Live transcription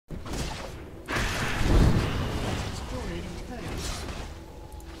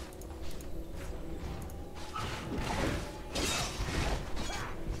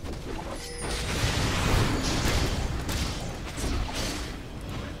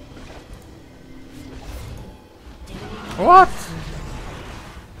What?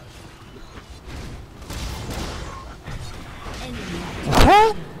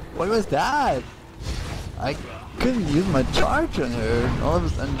 What? What was that? I couldn't use my charge on her, and all of a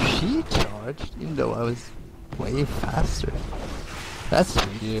sudden she charged, even though I was way faster. That's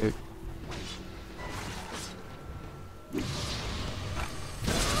weird.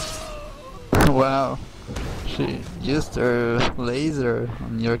 Wow. She used her laser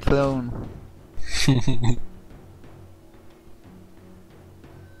on your clone.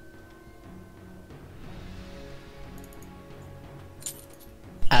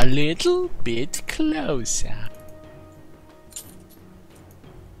 A little bit closer.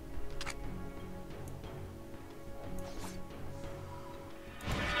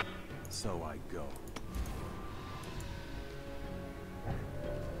 So I go.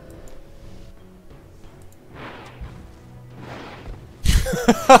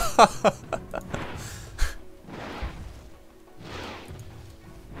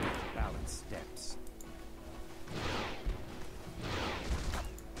 Balance steps.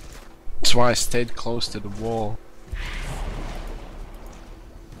 That's why I stayed close to the wall.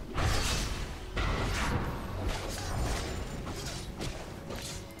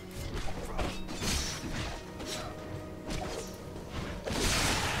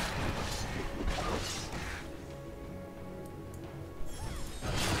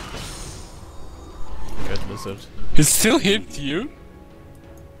 Good lizard. He still hit you?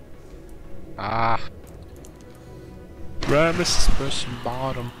 Ah. Ramus is pushing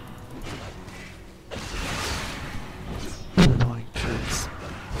bottom. Annoying troops.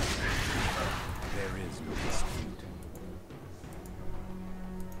 There is no dispute.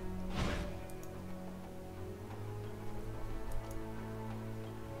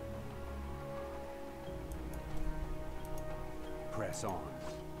 Press on.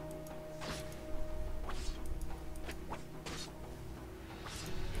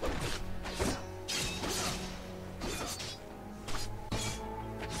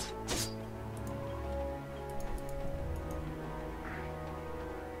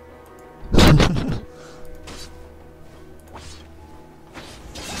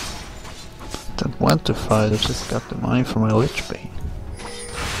 Don't want to fight, I just got the money for my Lich Bane.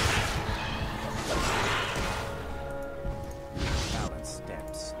 Balance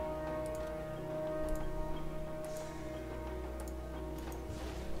steps.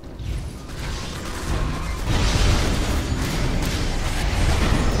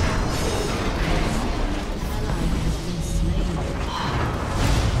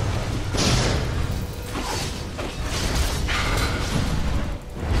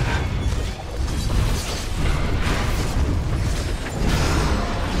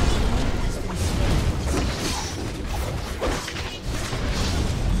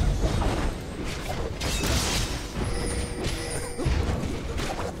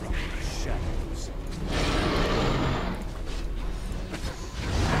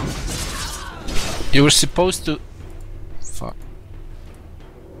 You were supposed to... Fuck.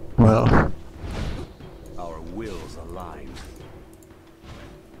 Well, Our wills align.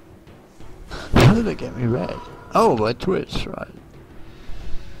 how did they get me red? Oh, by Twitch, right.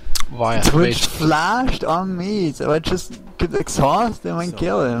 Via Twitch Twitch. flashed on me, so I just could exhaust him and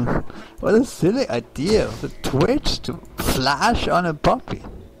kill him. What a silly idea for Twitch to flash on a puppy.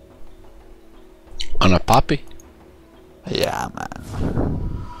 On a puppy? Yeah,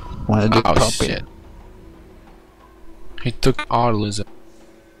 man. Wanna do Oh puppy? shit. He took our lizard.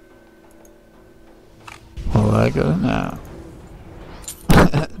 Where I go now?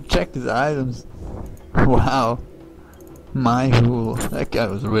 Check his items. Wow. My rule. That guy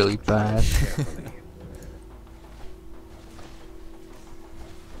was really bad.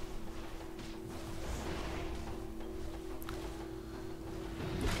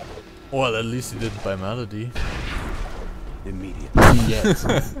 Well, at least he didn't buy Melody. Immediately. Yes.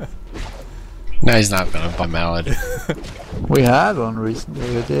 No, he's not gonna buy Malady. We had one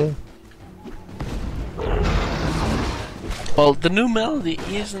recently, we did. Well, the new Melody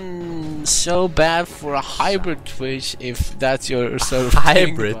isn't so bad for a hybrid Twitch, if that's your sort of thing,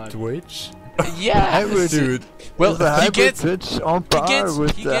 Hybrid but- Twitch? Yeah, Hybrid, Dude. Well, Is the he hybrid gets Twitch on par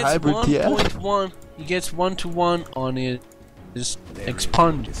with he the gets hybrid TF? 1.1. He gets 1-to-1 on his There is no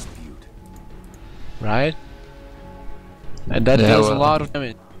expand, dispute. right? And that Yeah, does a well, lot of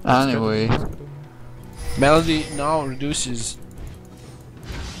damage. Anyway, Melody now reduces.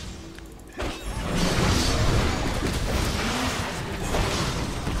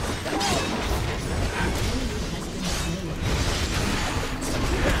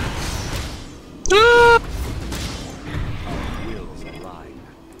 Wills align.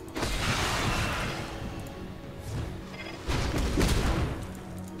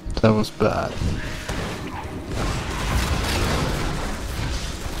 That was bad.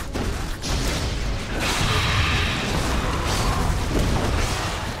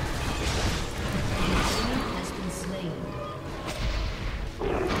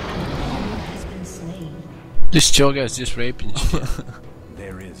 This Choga is just raping shit.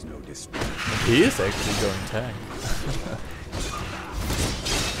 There is no dispute. He is actually going tank.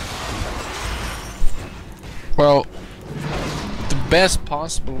 Well, the best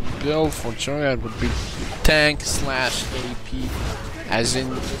possible build for Choga would be tank / AP, as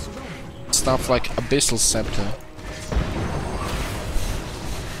in stuff like Abyssal Scepter.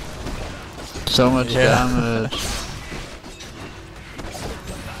 So much damage.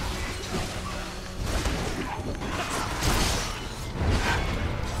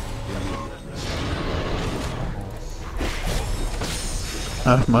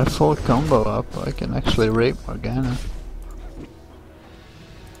 I have my full combo up, I can actually rape Morgana.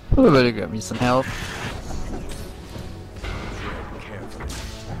 Oh, better get me some health.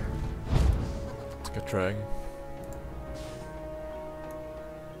 Let's get dragon.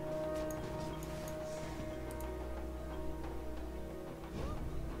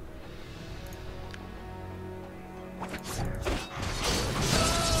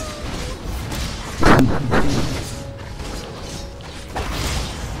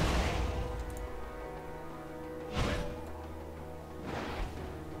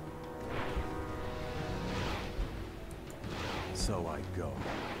 So I go.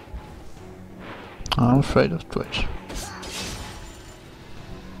 I'm afraid of Twitch.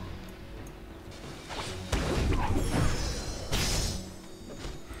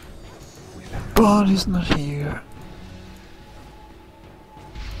 But he's not here.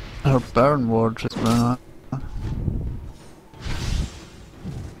 Our Baron Ward just ran out.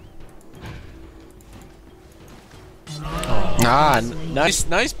 Ah,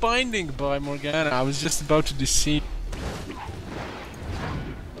 nice binding by Morgana. I was just about to deceive.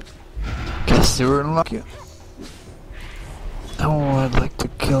 Guess you were unlucky. Oh, I'd like to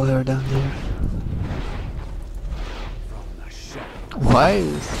kill her down there. Why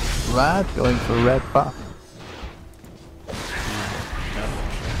is Rad going for red buff?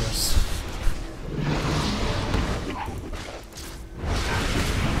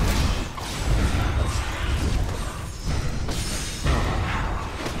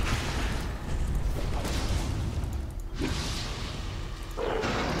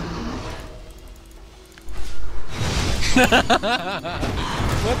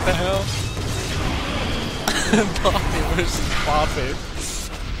 What the hell? Poppy versus Poppy.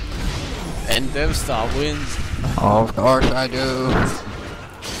 And Devstar wins. Of course I do.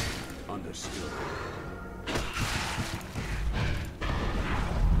 Understood.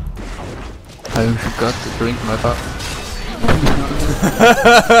 I forgot to drink my buff.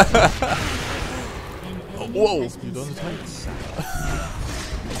 Whoa! You don't attack.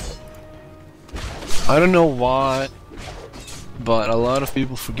 I don't know why, but a lot of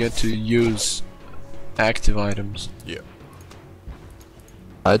people forget to use active items. Yeah.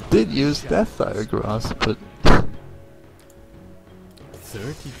 I did use Deathfire Grass, but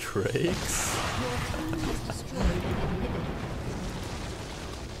 30 drakes?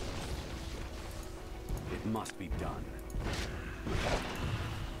 It must be done.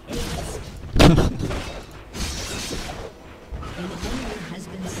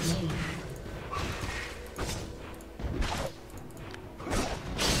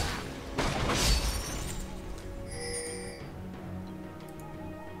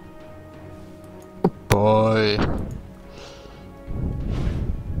 boy.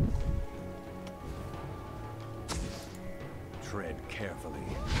 Tread carefully.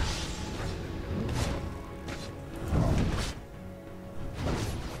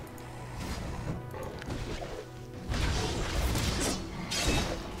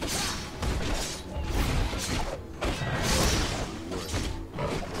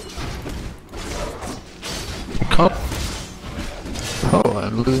 Come. Oh,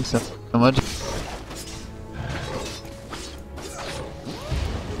 I'm losing so much.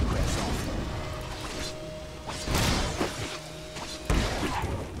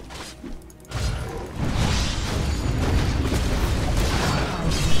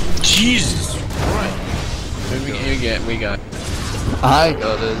 Jesus Christ! We got. I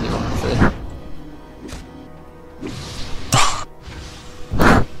got it, you want to say.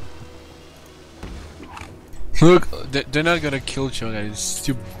 Look, they're not gonna kill Choga. He's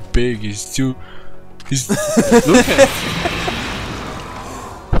too big. He's too. He's. Look at.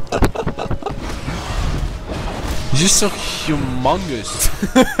 He's just so humongous.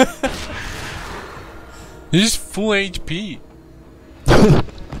 He's full HP.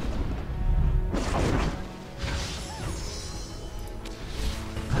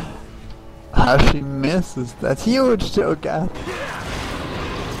 How she misses that huge choke gap.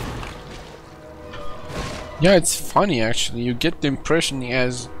 Yeah, it's funny actually. You get the impression he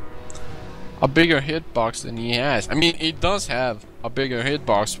has a bigger hitbox than he has. I mean, he does have a bigger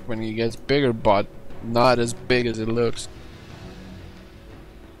hitbox when he gets bigger, but not as big as it looks.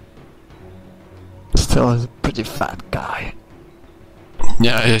 Still is a pretty fat guy.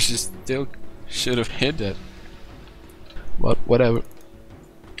 Yeah, she still should have hit that. But whatever.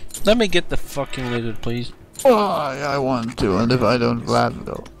 Let me get the fucking lizard, please. Oh, I want to, and if I don't land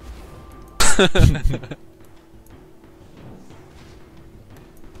though.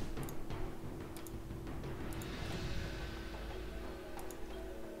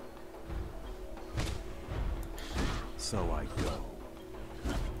 So I go.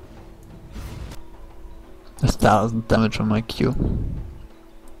 There's 1,000 damage on my Q.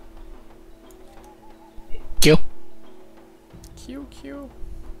 Q. Q.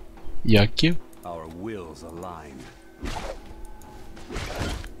 Yeah, Q. Our wills align.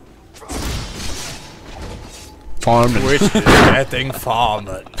 Farming. Which is getting farmed.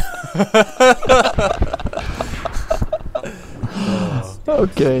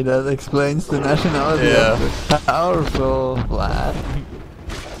 Okay, that explains the nationality Yeah. of the powerful lad.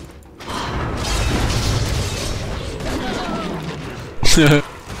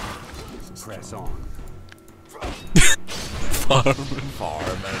 Press on.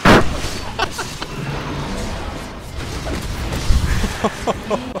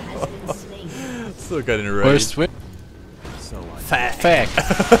 Still getting Where's raised. Swim? So I Fact.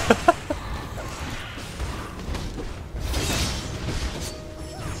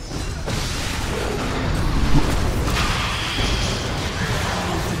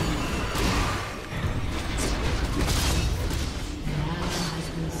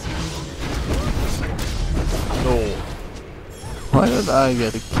 No. Why did I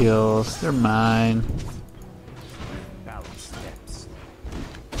get the kills? They're mine. balance steps.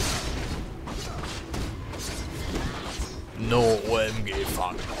 No OMG,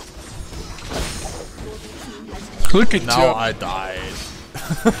 fuck. Look at Now you. I died.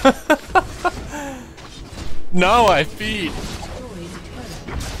 Now I feed.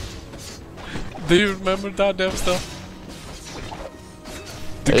 Do you remember that dev stuff?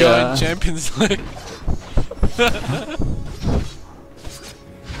 The guy Yeah. in Champions League.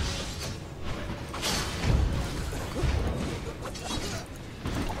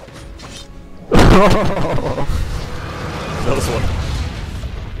 That was one.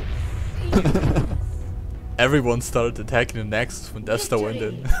 Everyone started attacking the Nexus when Death Star went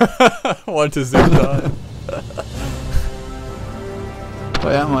in. 1-0 die. Oh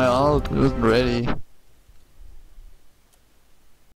yeah, my ult wasn't ready.